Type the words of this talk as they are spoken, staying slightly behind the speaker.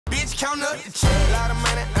bitch, count up the check. Lot of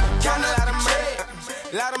money, count up the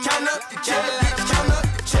check. Lot of money, count up the check. Count up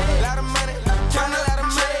the check. Lot of money, count up the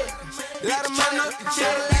check. Lot of money, count up the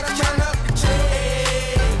check. Count up the check.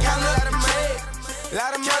 Count up the check.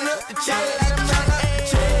 Lot of money, count up the check. Count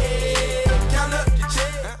up the check.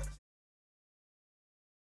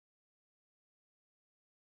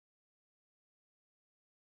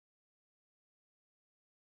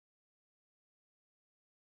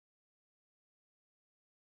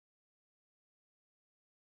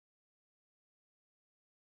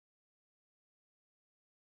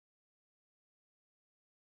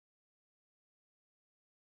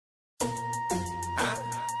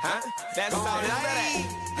 That's all that.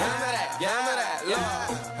 Remember that.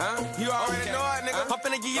 Look. You already know it, nigga. I'm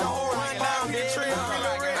finna give you the whole rundown, bitch.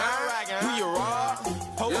 Who you raw?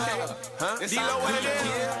 Okay. D-Lo, what it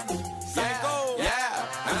is? Psycho. Yeah.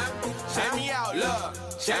 Check me out,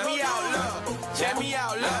 look. Check me out, look. Check me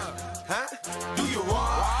out, look. Do you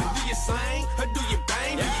raw? Do you sing? Or do you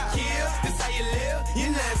bang? Do you kill? This how you live?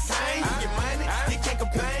 You're not sane. Do you money? You can't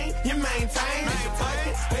complain. You maintain. Do you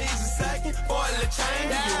fucking? Pays a second for a little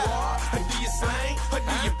change. Do you raw? Or do you sing? Or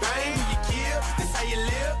do you bang? Do you kill? This how you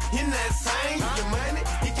live? You're not sane. Do you money?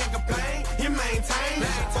 You can't complain. You maintain. Do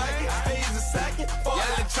you fucking? Pays a second for a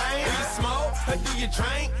little change. Do you smoke? Or do you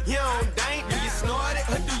drink? You don't dank. Do you snort it?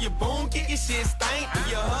 Or do you boom? Get your shit stank. Do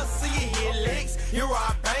you hustle? You hit licks? You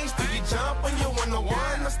rob banks? Do you jump when you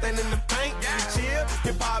one-on-one? I'm standing in the paint. Do you chill?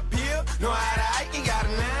 You pop pill? Know how to hike? You got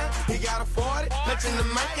a 9? You got a 40? Clutch in the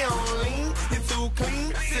mic, you don't lean. You too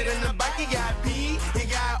clean. Sit in the back, you got P. You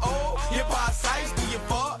got O. You pop sights. Do you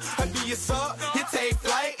fuck? Or do you suck? You take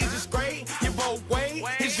flight. Is it straight? You both way.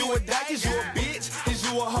 Is you a dyke? Is you a bitch? Is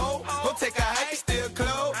you a hoe? Go take a hike. Still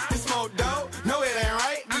clothes. You smoke dope. No, it ain't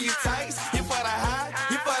right. Do you tights? You for the high?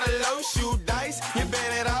 You for the low? Shoot dice. You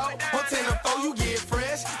bet it out. On 10 to 4, you get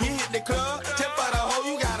fresh. You hit the club. Tip for the hoe.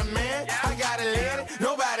 You got a man. I got a lady.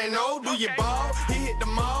 Nobody know. Do you ball? You hit the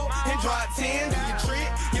mall and drop 10. Do you trick?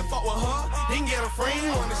 You fuck with her. Then get a friend.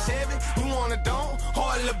 You want a Chevy? You want a dome?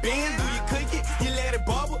 Or a little Benz? Do you cook it? You let it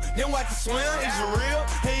bubble? Then watch it swim. Is you real?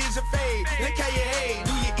 Hey, is your fade? Look how you hate.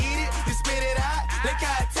 Do you eat it? You spit it out? Look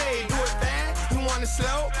how it taste. Do it fast? You want it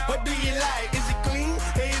slow? What do you like? Is it clean?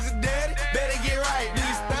 Hey, is it dirty? Better get right. Do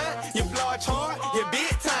you stunt? You blow a hard? You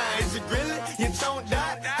big time. Is you grilling? You don't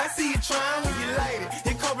die? I see you trying when you light it.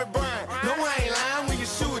 You Kobe Bryant. No, I ain't lying when you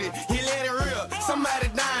shoot it. You let it rip. Somebody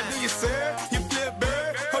dying. Do you serve? You flip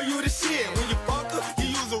bird? Or you the shit? When you fuck her, you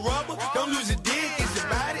use a rubber. Don't lose your dick. It's your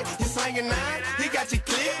body. You slang a 9. You got your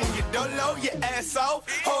clip. When you don't low your ass off.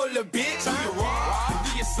 Hold a bitch. Do you raw?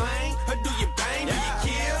 Do you sing? Or do you bang? Do you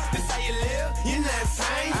kill? This how you live? You're not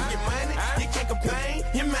sane. Do you money? You can't complain.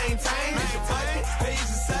 You maintain. Do you fucking? Pays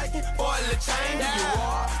a second for a little change. Do you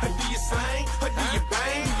raw? Or do you sing? Or do you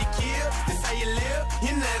bang? Do you kill? This how you live?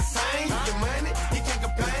 You're not sane. Do you money? You can't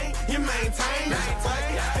complain. You maintain. Do you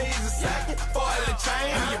fucking? Pays a second for a little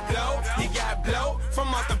change. Do you blow? You got blow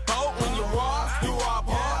from off the boat. When you rob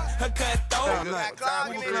hard. A cut throat. From the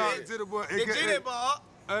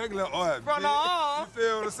arm. You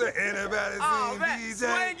feel what I'm saying? Anybody seen DJ?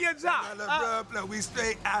 Swing your job. We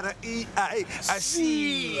straight out of EA. I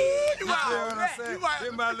see. You feel what I'm saying?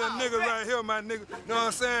 Here's my little nigga right here, my nigga. You know what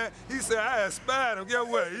I'm saying? He said I inspired him. Guess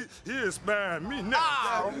what? He inspired me now.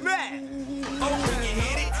 Oh, man. Oh, when you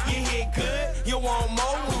hit it, you hit good. You want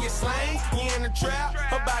more when you slang. You in the trap,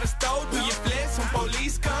 about a stove. Do you flex when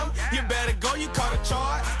police come? You better go, you caught a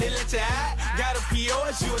charge. They let you out. Got a PO,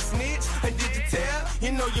 is you a snitch? Or did you tell?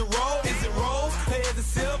 You know you roll. Is it rose? Or is it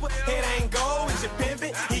silver? It ain't gold. Is you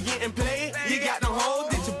pimping? You getting played? You got no hoes?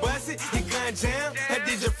 Did you bust it? You gun jam? Or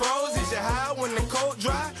did you froze? Is you high when the coat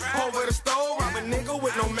dry? Over the stove, rob a nigga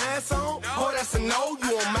with no mask on? Oh, that's a no.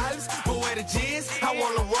 You on mileage? But where the jizz? I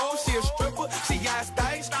wanna roll. She a stripper. She got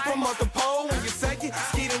stipes from off the pole. When you suck it,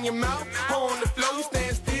 skeet in your mouth. On the floor, you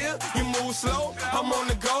stand still. You move slow. I'm on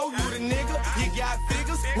the go. You the nigga. You got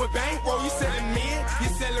figures with bankroll. You selling men. You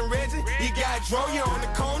selling Reggie. You got Dro. You on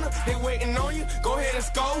the corner. They waiting on you. Go ahead and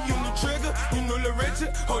score. You new trigger. You new Lil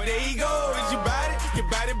Richard. Oh, there you go. Is your body? Your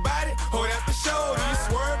body. Oh, that's for sure. Do you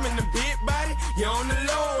swerve in the big body? You on the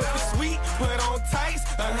low. If it's sweet, put on tights.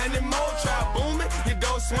 100 more. Try booming. You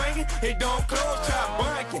don't swinging. It don't close. Try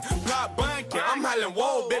bunking. Block bunking. I'm hollering,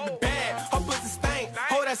 whoa, baby bad. Her pussy stank.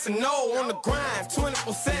 Oh, that's a no. On the grind.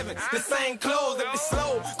 24/7. The same clothes. If it's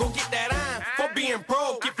slow, go get that iron. For being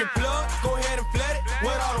broke. If you plug, go ahead and flood it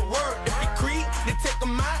with all the work. If you creep, then take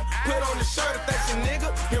them out. Put on the shirt if that's your nigga.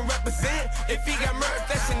 And represent. If he got murdered,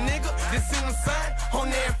 that's your nigga. Then send him sign on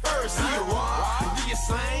there first. Do you raw? Do you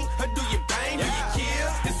slang? Or do you bang? Do you kill?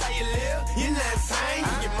 This how you live? You're not sane.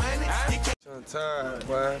 Do you money? You can't. I'm tired,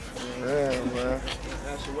 boy. Damn, boy.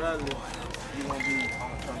 That's what I live. You gonna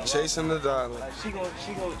be chasing the dollar. like she gonna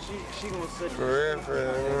sit. For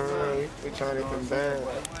real. We trying to get them band.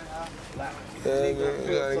 Yeah,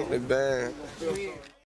 we gotta get the band.